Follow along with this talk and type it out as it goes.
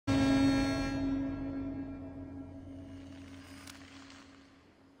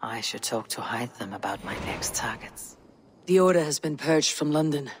I should talk to Hytham about my next targets. The Order has been purged from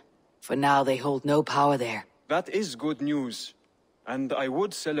London. For now, they hold no power there. That is good news. And I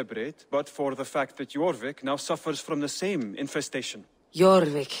would celebrate, but for the fact that JORVIK now suffers from the same infestation.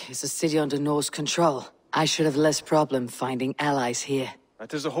 JORVIK is a city under Norse control. I should have less problem finding allies here.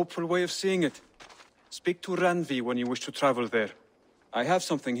 That is a hopeful way of seeing it. Speak to Randvi when you wish to travel there. I have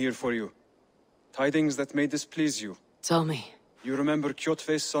something here for you. Tidings that may displease you. Tell me. You remember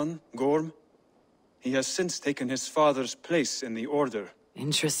Kjotve's son, Gorm? He has since taken his father's place in the Order.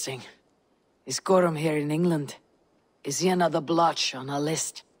 Interesting. Is Gorm here in England? Is he another blotch on our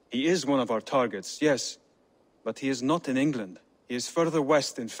list? He is one of our targets, yes. But he is not in England. He is further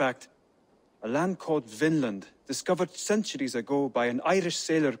west, in fact. A land called Vinland, discovered centuries ago by an Irish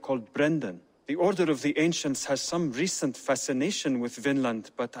sailor called Brendan. The Order of the Ancients has some recent fascination with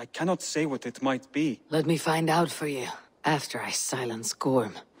Vinland, but I cannot say what it might be. Let me find out for you, after I silence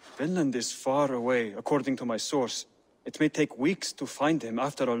Gorm. Vinland is far away, according to my source. It may take weeks to find him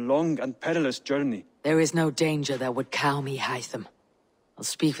after a long and perilous journey. There is no danger that would cow me, Hytham. I'll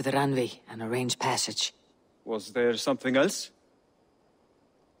speak with Randvi and arrange passage. Was there something else?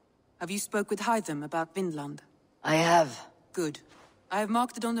 Have you spoke with Hytham about Vinland? I have. Good. I have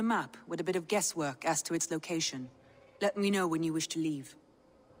marked it on the map with a bit of guesswork as to its location. Let me know when you wish to leave.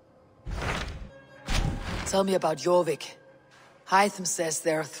 Tell me about JORVIK. Hytham says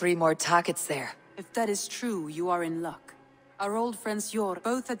there are 3 more targets there. If that is true, you are in luck. Our old friends Yor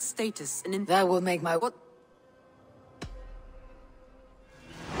both had status and in— That will make my— What?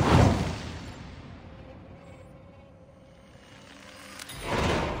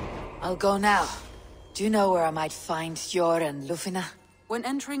 I'll go now. Do you know where I might find Yor and Lufina? When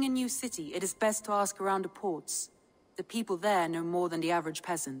entering a new city, it is best to ask around the ports. The people there know more than the average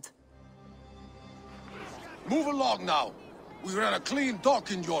peasant. Move along now. We ran a clean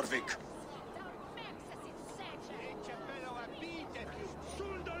dock in JORVIK.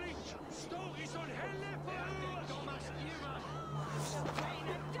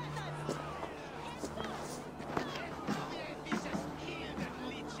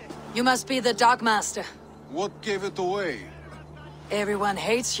 You must be the Dogmaster. What gave it away? Everyone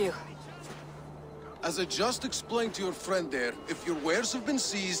hates you. As I just explained to your friend there, if your wares have been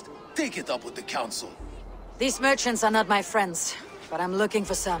seized, take it up with the council. These merchants are not my friends, but I'm looking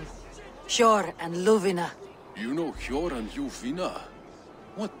for some. Hjor and Luvina. You know Hjor and Luvina?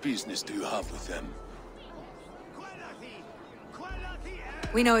 What business do you have with them?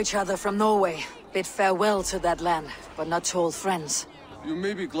 We know each other from Norway. Bid farewell to that land, but not to old friends. You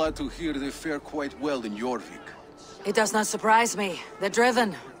may be glad to hear they fare quite well in JORVIK. It does not surprise me. They're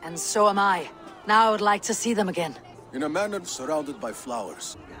driven, and so am I. Now I would like to see them again. In a manor surrounded by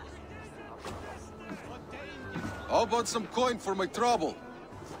flowers. How about some coin for my trouble?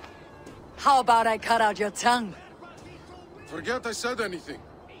 How about I cut out your tongue? Forget I said anything.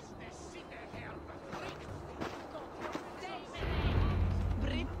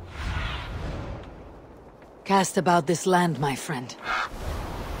 Cast about this land, my friend.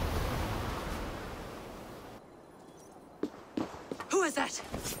 Who is that?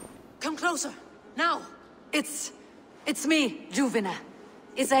 Come closer, now! It's me, Juvina.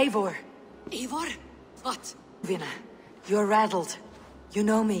 It's Eivor. Eivor? What? Juvina, you're rattled. You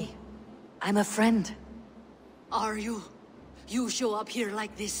know me. I'm a friend. Are you? You show up here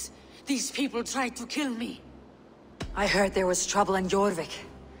like this. These people tried to kill me. I heard there was trouble in JORVIK.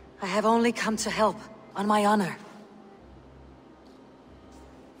 I have only come to help, on my honor.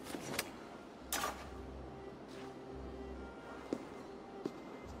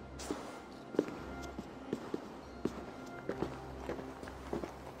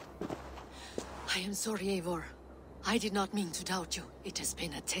 I am sorry, Eivor. I did not mean to doubt you. It has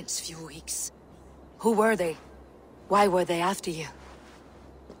been a tense few weeks. Who were they? Why were they after you?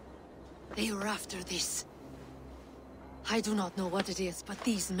 They were after this. I do not know what it is, but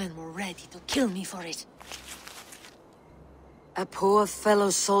these men were ready to kill me for it. A poor fellow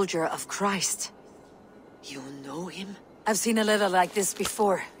soldier of Christ. You know him? I've seen a letter like this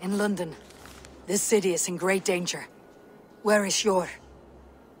before, in London. This city is in great danger. Where is Hjor?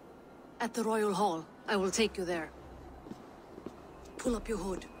 At the Royal Hall. I will take you there. Pull up your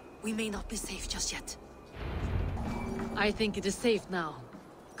hood. We may not be safe just yet. I think it is safe now.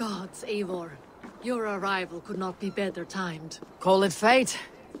 Gods, Eivor. Your arrival could not be better timed. Call it fate.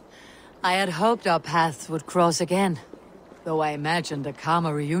 I had hoped our paths would cross again, though I imagined a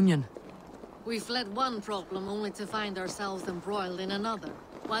calmer reunion. We fled one problem only to find ourselves embroiled in another,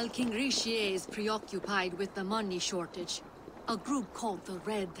 while King Rishi is preoccupied with the money shortage. A group called the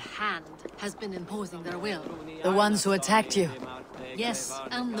Red Hand has been imposing their will. The ones who attacked you. Yes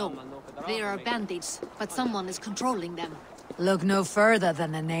and no. They are bandits, but someone is controlling them. Look no further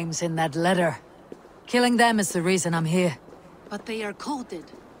than the names in that letter. Killing them is the reason I'm here. But they are coded.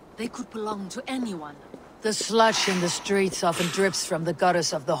 They could belong to anyone. The sludge in the streets often drips from the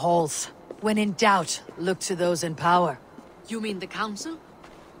gutters of the halls. When in doubt, look to those in power. You mean the council?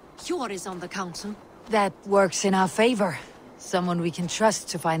 Hjor is on the council. That works in our favor. Someone we can trust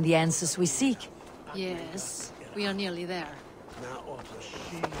to find the answers we seek. Yes, we are nearly there.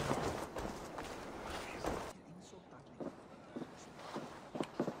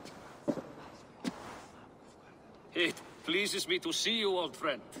 It pleases me to see you, old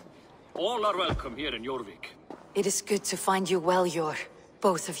friend. All are welcome here in JORVIK. It is good to find you well, Yor.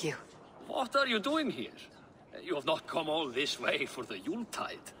 Both of you. What are you doing here? You have not come all this way for the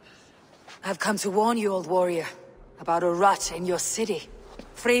Yuletide. I've come to warn you, old warrior, about a rot in your city.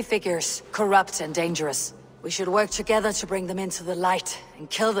 Free figures, corrupt and dangerous. We should work together to bring them into the light and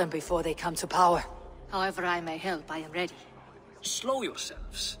kill them before they come to power. However I may help, I am ready. Slow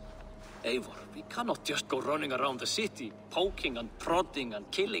yourselves. Eivor, we cannot just go running around the city, poking and prodding and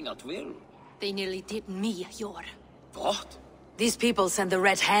killing at will. They nearly did me, Hjor. What? These people send the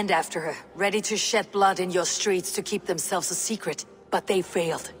Red Hand after her, ready to shed blood in your streets to keep themselves a secret. But they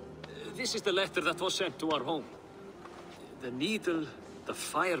failed. This is the letter that was sent to our home. The needle, the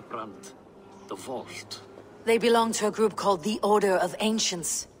firebrand, the vault. They belong to a group called the Order of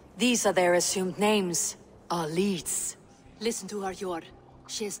Ancients. These are their assumed names. Our leads. Listen to her, Hjor.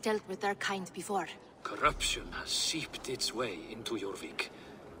 She has dealt with their kind before. Corruption has seeped its way into JORVIK.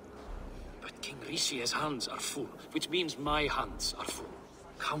 But King Risie's hands are full, which means my hands are full.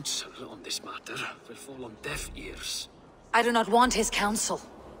 Counsel on this matter will fall on deaf ears. I do not want his counsel.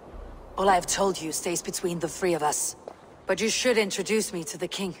 All I have told you stays between the three of us. But you should introduce me to the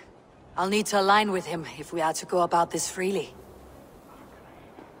king. I'll need to align with him if we are to go about this freely.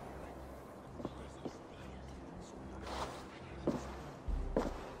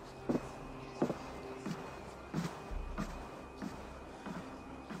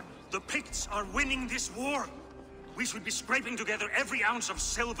 The Picts are winning this war. We should be scraping together every ounce of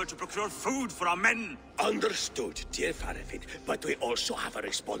silver to procure food for our men. Understood, dear Faravid, but we also have a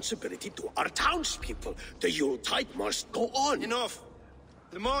responsibility to our townspeople. The Yuletide must go on. Enough.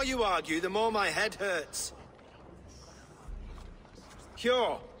 The more you argue, the more my head hurts.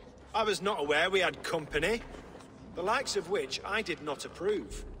 Hjor, I was not aware we had company, the likes of which I did not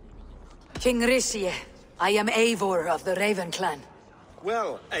approve. King Risie, I am Eivor of the Raven clan.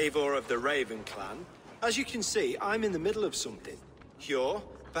 Well, Eivor of the Raven clan, as you can see, I'm in the middle of something. Hjor,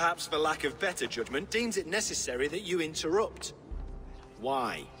 perhaps for lack of better judgment, deems it necessary that you interrupt.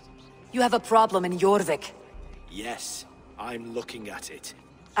 Why? You have a problem in JORVIK. Yes, I'm looking at it.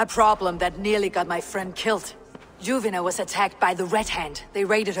 A problem that nearly got my friend killed. Juvina was attacked by the Red Hand. They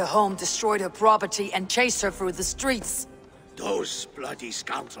raided her home, destroyed her property, and chased her through the streets. Those bloody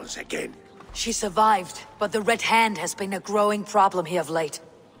scoundrels again. She survived, but the Red Hand has been a growing problem here of late.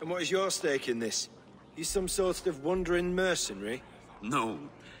 And what is your stake in this? You some sort of wandering mercenary? No.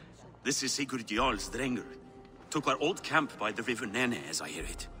 This is Sigurd Jarl's Drenger. Took our old camp by the river Nene, as I hear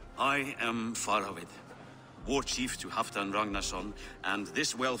it. I am Faravid, war chief to Halfdan Ragnarsson, and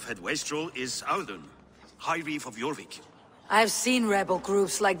this well-fed wastrel is Audun, High Reef of JORVIK. I've seen rebel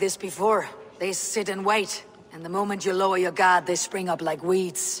groups like this before. They sit and wait, and the moment you lower your guard, they spring up like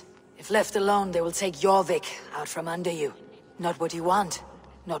weeds. If left alone, they will take JORVIK out from under you. Not what you want,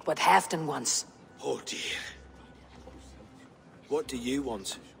 not what Halfdan wants. Oh dear. What do you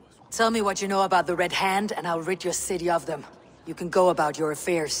want? Tell me what you know about the Red Hand, and I'll rid your city of them. You can go about your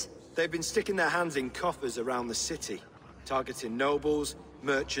affairs. They've been sticking their hands in coffers around the city, targeting nobles,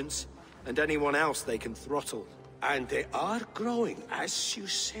 merchants, and anyone else they can throttle. And they are growing, as you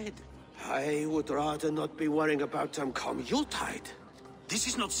said. I would rather not be worrying about them come Yuletide. This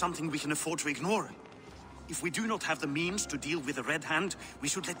is not something we can afford to ignore. If we do not have the means to deal with the Red Hand, we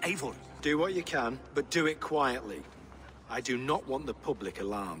should let Eivor. Do what you can, but do it quietly. I do not want the public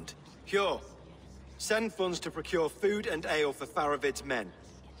alarmed. Hjor, send funds to procure food and ale for Faravid's men.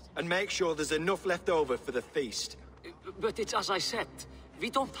 And make sure there's enough left over for the feast. But it's as I said, we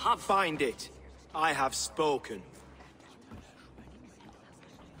don't have... Find it. I have spoken.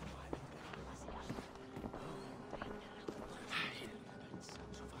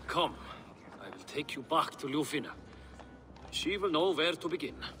 Come, I will take you back to Ljufina. She will know where to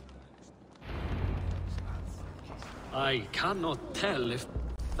begin. I cannot tell if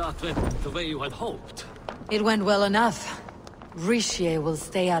that went the way you had hoped. It went well enough. Risie will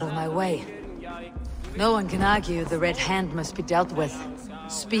stay out of my way. No one can argue the Red Hand must be dealt with.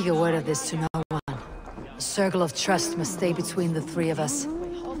 Speak a word of this to no one. A circle of trust must stay between the three of us.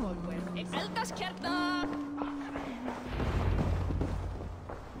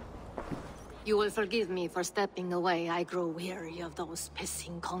 You will forgive me for stepping away. I grow weary of those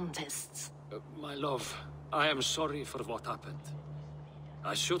pissing contests. My love, I am sorry for what happened.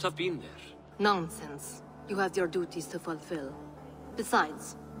 I should have been there. Nonsense. You have your duties to fulfill.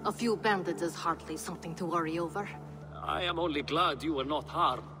 Besides, a few bandits is hardly something to worry over. I am only glad you were not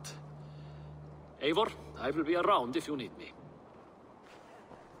harmed. Eivor, I will be around if you need me.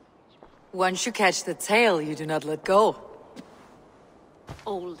 Once you catch the tail, you do not let go.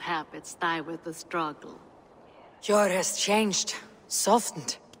 Old habits die with the struggle. Jor has changed,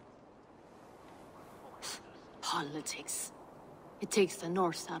 softened. Politics. It takes the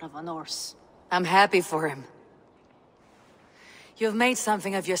Norse out of a Norse. I'm happy for him. You've made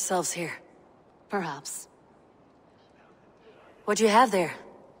something of yourselves here. Perhaps. What do you have there?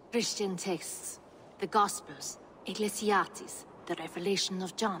 Christian texts. The Gospels. Ecclesiastes. The Revelation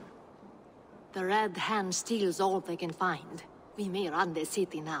of John. The Red Hand steals all they can find. We may run the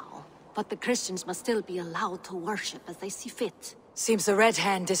city now, but the Christians must still be allowed to worship as they see fit. Seems the Red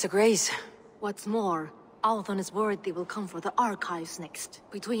Hand disagrees. What's more, Althon is worried they will come for the archives next.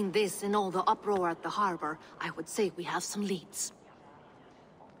 Between this and all the uproar at the harbor, I would say we have some leads.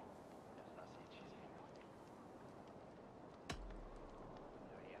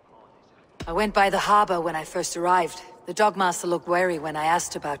 I went by the harbor when I first arrived. The Dogmaster looked wary when I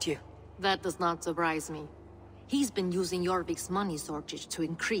asked about you. That does not surprise me. He's been using Jorvik's money shortage to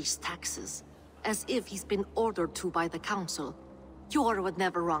increase taxes. As if he's been ordered to by the council. Jor would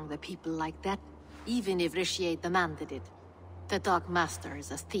never wrong the people like that, even if Rishiate demanded it. The Dogmaster is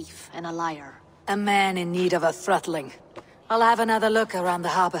a thief and a liar. A man in need of a throttling. I'll have another look around the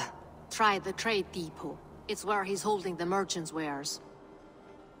harbor. Try the trade depot. It's where he's holding the merchants' wares.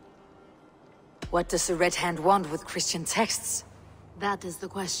 What does the Red Hand want with Christian texts? That is the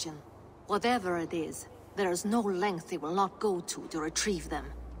question. Whatever it is, there is no length they will not go to retrieve them.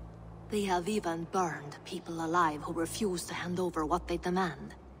 They have even burned people alive who refuse to hand over what they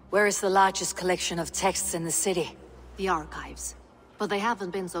demand. Where is the largest collection of texts in the city? The archives. But they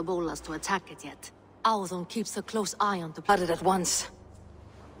haven't been so bold as to attack it yet. Althon keeps a close eye on the... Flooded at once.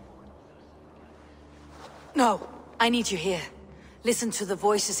 No, I need you here. Listen to the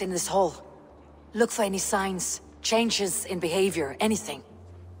voices in this hall. Look for any signs, changes in behavior, anything.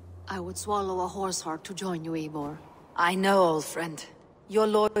 I would swallow a horse heart to join you, Eivor. I know, old friend. Your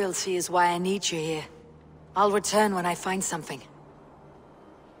loyalty is why I need you here. I'll return when I find something.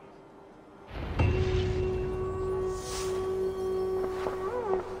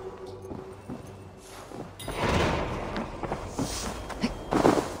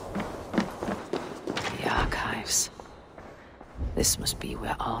 The archives. This must be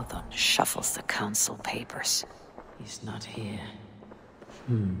where Althon shuffles the council papers. He's not here.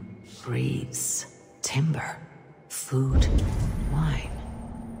 Breeze, timber, food, wine.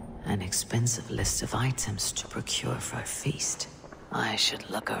 An expensive list of items to procure for a feast. I should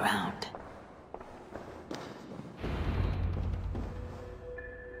look around.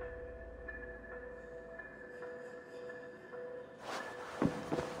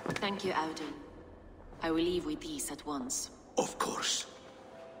 Thank you, Audun. I will leave with these at once. Of course.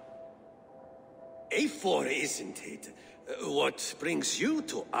 A4, isn't it? What brings you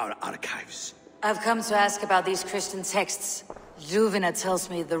to our archives? I've come to ask about these Christian texts. Juvina tells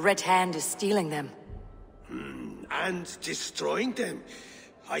me the Red Hand is stealing them. And destroying them.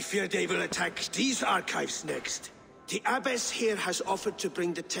 I fear they will attack these archives next. The Abbess here has offered to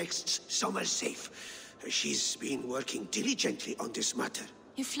bring the texts somewhere safe. She's been working diligently on this matter.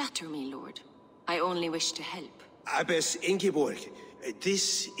 You flatter me, Lord. I only wish to help. Abbess Ingeborg,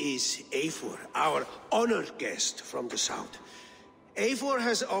 this is Eivor, our honored guest from the south. Eivor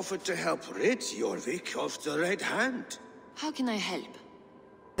has offered to help rid Jorvik of the Red Hand. How can I help?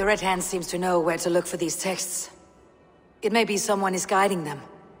 The Red Hand seems to know where to look for these texts. It may be someone is guiding them.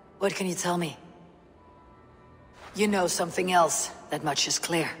 What can you tell me? You know something else. That much is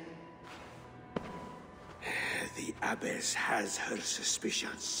clear. The Abbess has her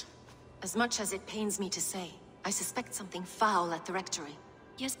suspicions. As much as it pains me to say, I suspect something foul at the rectory.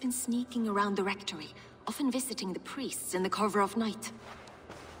 He has been sneaking around the rectory, often visiting the priests in the cover of night.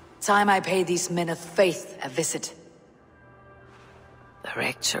 Time I pay these men of faith a visit. The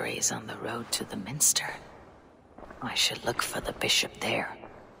rectory is on the road to the minster. I should look for the bishop there.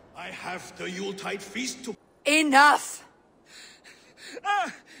 I have the Yuletide feast to... Enough!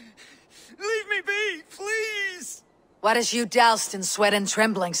 Leave me be, please! What has you doused in sweat and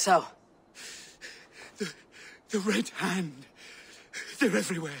trembling so? The Red Hand. They're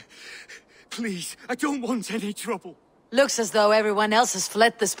everywhere. Please, I don't want any trouble. Looks as though everyone else has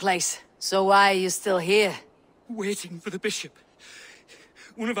fled this place. So why are you still here? Waiting for the bishop.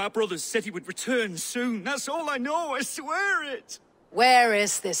 One of our brothers said he would return soon. That's all I know, I swear it. Where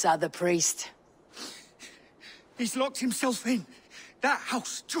is this other priest? He's locked himself in. That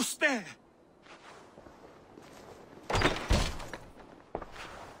house, just there.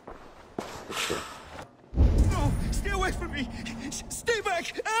 No, stay away from me! Stay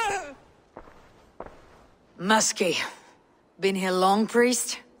back! Ah! Muskie. Been here long,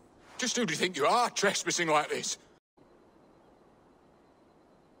 priest? Just who do you think you are, trespassing like this?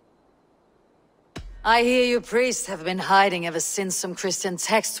 I hear you priests have been hiding ever since some Christian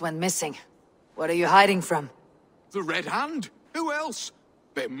texts went missing. What are you hiding from? The Red Hand? Who else?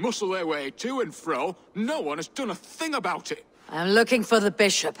 They muscle their way to and fro. No one has done a thing about it. I'm looking for the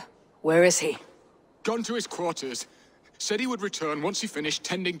bishop. Where is he? Gone to his quarters. Said he would return once he finished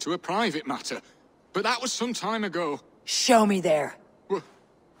tending to a private matter. But that was some time ago. Show me there.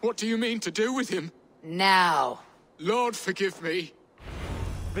 What do you mean to do with him? Now. Lord, forgive me.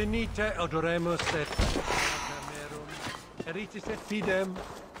 Venite odoremus et merum, eritis et fidem,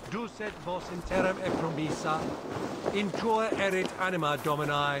 ducet vos in terram e promissa, in tua erit anima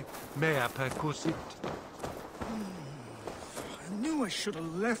Domini, mea percussit. I knew I should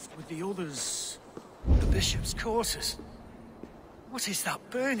have left with the others. The bishop's quarters. What is that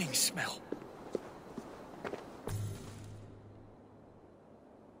burning smell?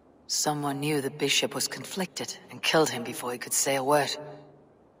 Someone knew the bishop was conflicted and killed him before he could say a word.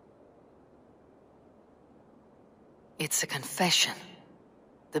 It's a confession.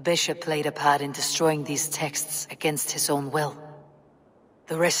 The bishop played a part in destroying these texts against his own will.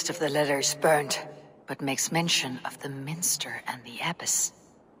 The rest of the letter is burned, but makes mention of the minster and the abbess.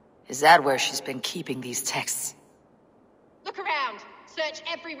 Is that where she's been keeping these texts? Look around! Search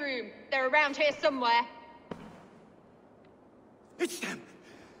every room. They're around here somewhere. It's them!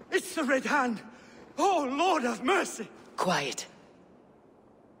 It's the Red Hand! Oh, Lord have mercy! Quiet.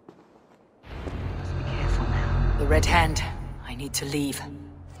 The Red Hand. I need to leave.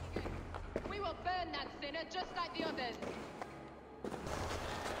 We will burn that sinner just like the others.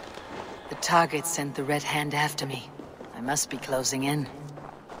 The target sent the Red Hand after me. I must be closing in.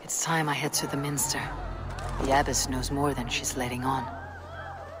 It's time I head to the minster. The abbess knows more than she's letting on.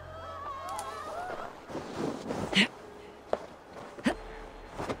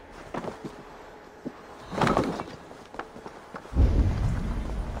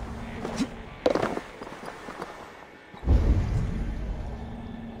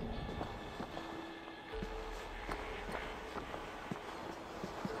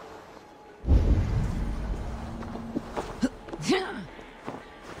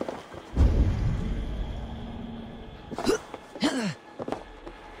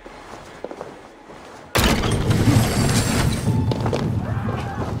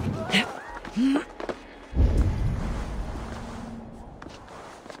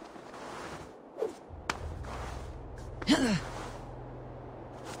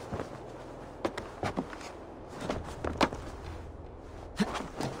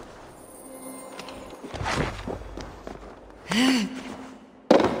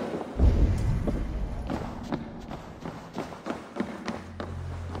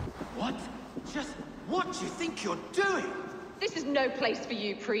 What do you think you're doing? This is no place for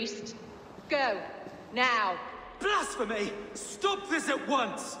you, priest. Go. Now. Blasphemy! Stop this at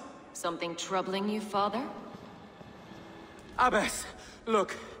once! Something troubling you, father? Abbess,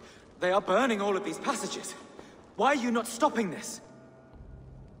 look. They are burning all of these passages. Why are you not stopping this?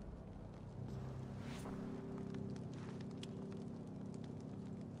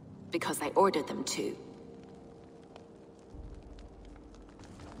 Because I ordered them to.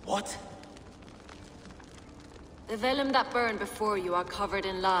 What? The vellum that burned before you are covered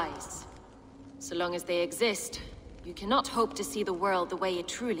in lies. So long as they exist, you cannot hope to see the world the way it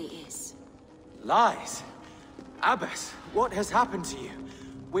truly is. Lies? Abbess, what has happened to you?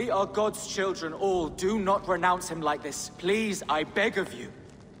 We are God's children all. Do not renounce him like this. Please, I beg of you.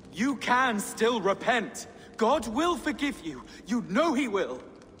 You can still repent. God will forgive you. You know he will.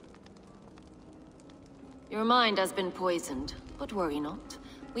 Your mind has been poisoned, but worry not.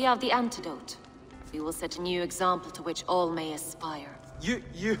 We have the antidote. We will set a new example to which all may aspire.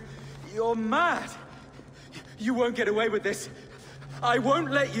 You're mad! You won't get away with this. I won't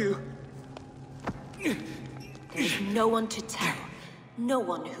let you! There's no one to tell. No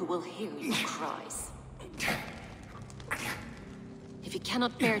one who will hear your cries. If you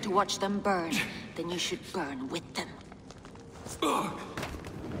cannot bear to watch them burn, then you should burn with them.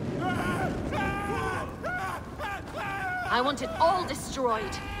 I want it all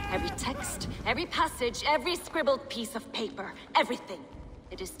destroyed. Every text, every passage, every scribbled piece of paper, everything.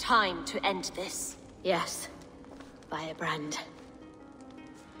 It is time to end this. Yes. Firebrand.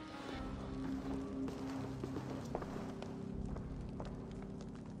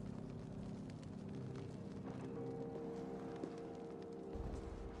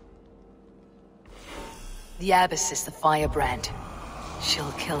 The Abbess is the firebrand.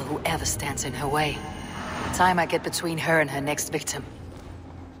 She'll kill whoever stands in her way. Time I get between her and her next victim.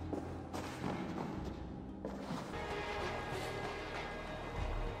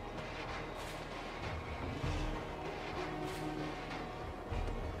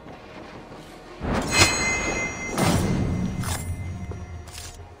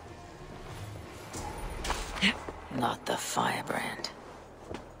 Not the firebrand.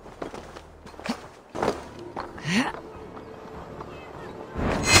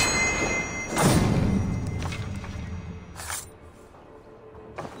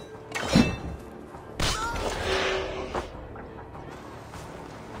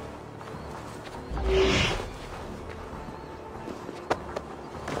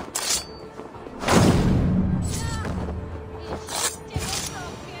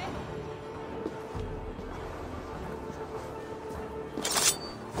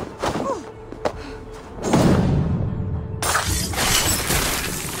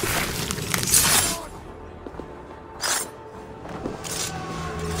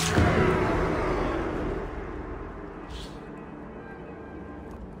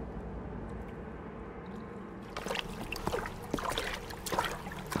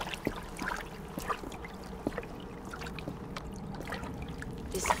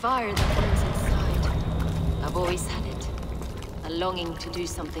 This fire that burns inside, I've always had it. A longing to do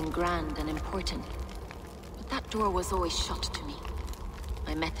something grand and important. But that door was always shut to me.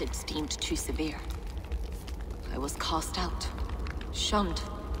 My methods deemed too severe. I was cast out, shunned,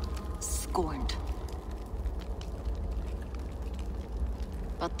 scorned.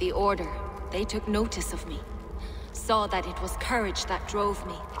 But the Order, they took notice of me. Saw that it was courage that drove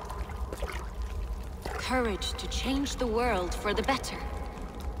me. Courage to change the world for the better.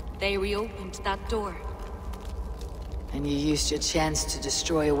 They reopened that door. And you used your chance to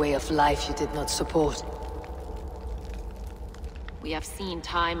destroy a way of life you did not support. We have seen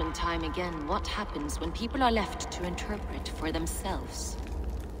time and time again what happens when people are left to interpret for themselves.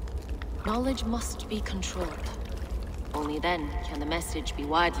 Knowledge must be controlled. Only then can the message be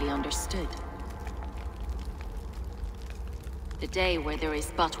widely understood. The day where there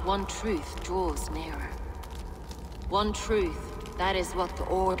is but one truth draws nearer. One truth, that is what the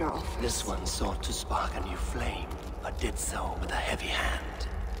Order offers. This one sought to spark a new flame, but did so with a heavy hand.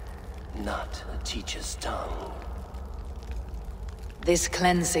 Not a teacher's tongue. This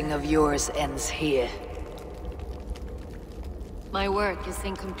cleansing of yours ends here. My work is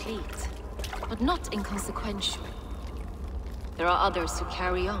incomplete, but not inconsequential. There are others who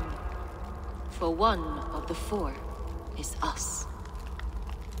carry on. For one of the four is us.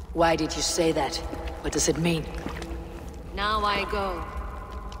 Why did you say that? What does it mean? Now I go.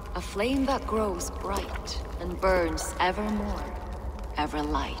 A flame that grows bright and burns ever more, ever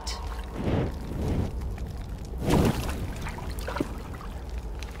light.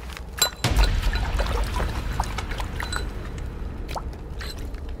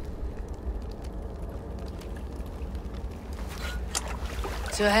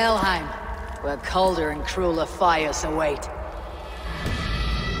 To Helheim, where colder and crueler fires await.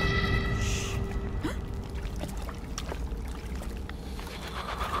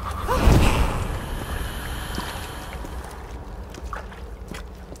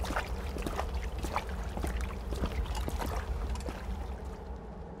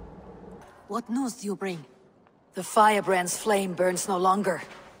 What news do you bring? The firebrand's flame burns no longer.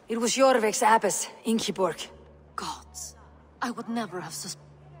 It was Jorvik's abbess, Ingeborg. Gods. I would never have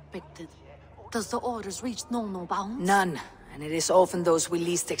suspected. Does the Order's reach know no bounds? None, and it is often those we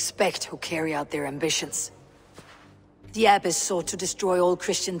least expect who carry out their ambitions. The abbess sought to destroy all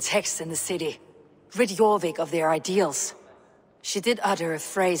Christian texts in the city, rid Jorvik of their ideals. She did utter a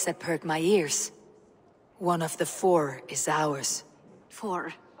phrase that perked my ears. One of the four is ours.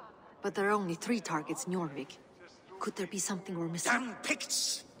 4. But there are only 3 targets in Jorvik. Could there be something we're missing? Damn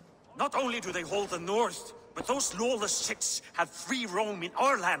Picts! Not only do they hold the north, but those lawless Siths have free roam in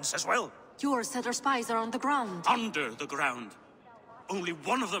our lands as well. Yours said our spies are on the ground. Under the ground. Only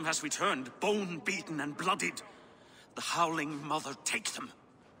one of them has returned, bone-beaten and bloodied. The Howling Mother take them.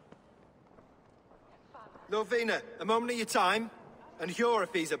 Lovina, a moment of your time. And Hjor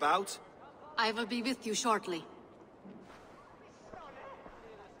if he's about. I will be with you shortly.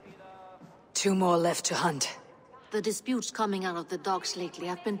 2 more left to hunt. The disputes coming out of the docks lately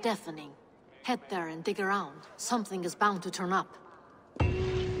have been deafening. Head there and dig around. Something is bound to turn up.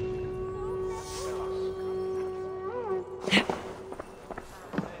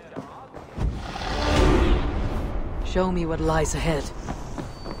 Show me what lies ahead.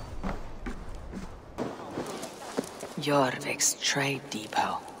 Jorvik's trade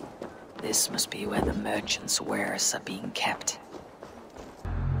depot. This must be where the merchants' wares are being kept.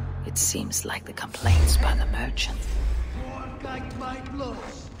 It seems like the complaints by the merchant.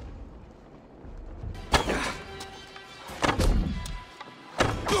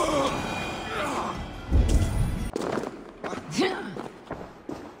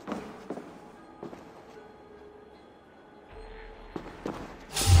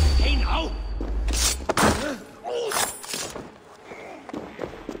 Hey now!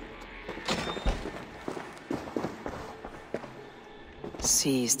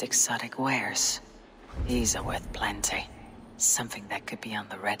 Seized exotic wares. These are worth plenty. Something that could be on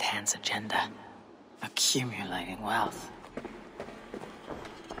the Red Hand's agenda. Accumulating wealth.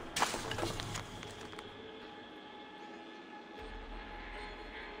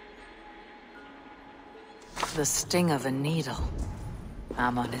 The sting of a needle.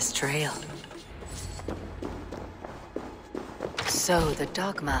 I'm on his trail. So, the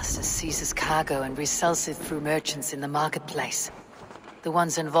Dogmaster seizes cargo and resells it through merchants in the marketplace. The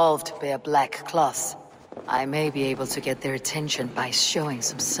ones involved bear black cloths. I may be able to get their attention by showing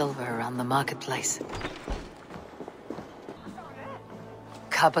some silver around the marketplace.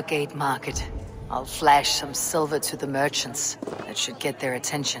 Coppergate Market. I'll flash some silver to the merchants. That should get their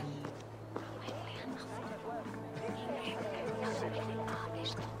attention.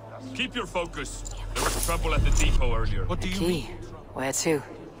 Keep your focus. There was trouble at the depot earlier. What do you mean? Where to? No,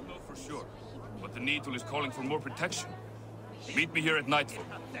 for sure. But the Needle is calling for more protection. Meet me here at nightfall.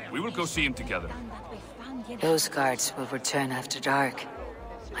 We will go see him together. Those guards will return after dark.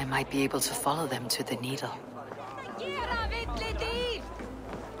 I might be able to follow them to the Needle.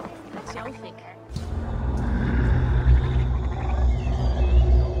 That's JORVIK.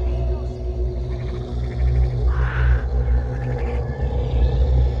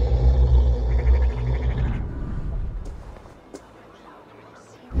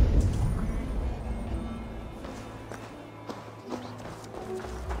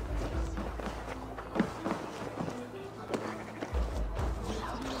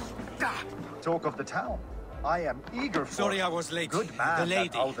 Talk of the town. I am eager for... Sorry I was late. Good man, the lady.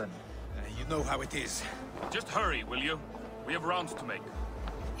 that Alden. You know how it is. Just hurry, will you? We have rounds to make.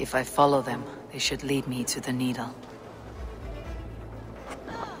 If I follow them, they should lead me to the Needle.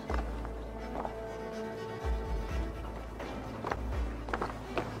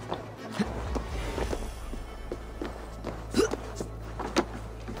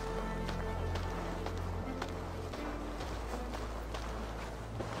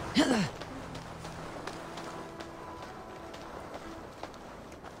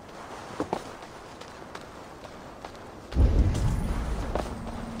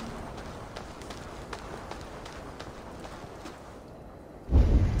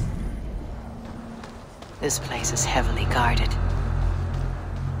 This place is heavily guarded.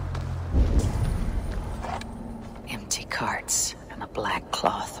 Empty carts and a black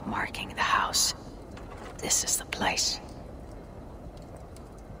cloth marking the house. This is the place.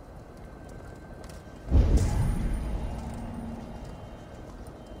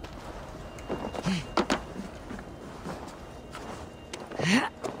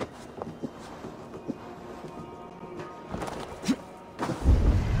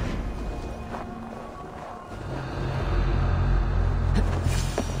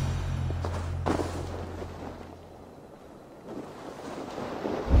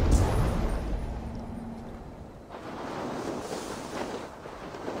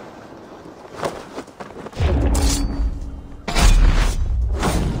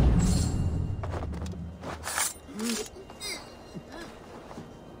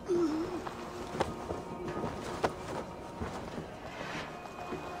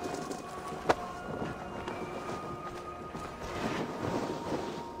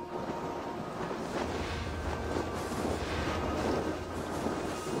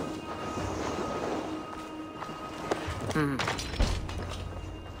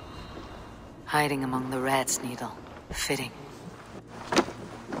 Hiding among the rat's needle. Fitting.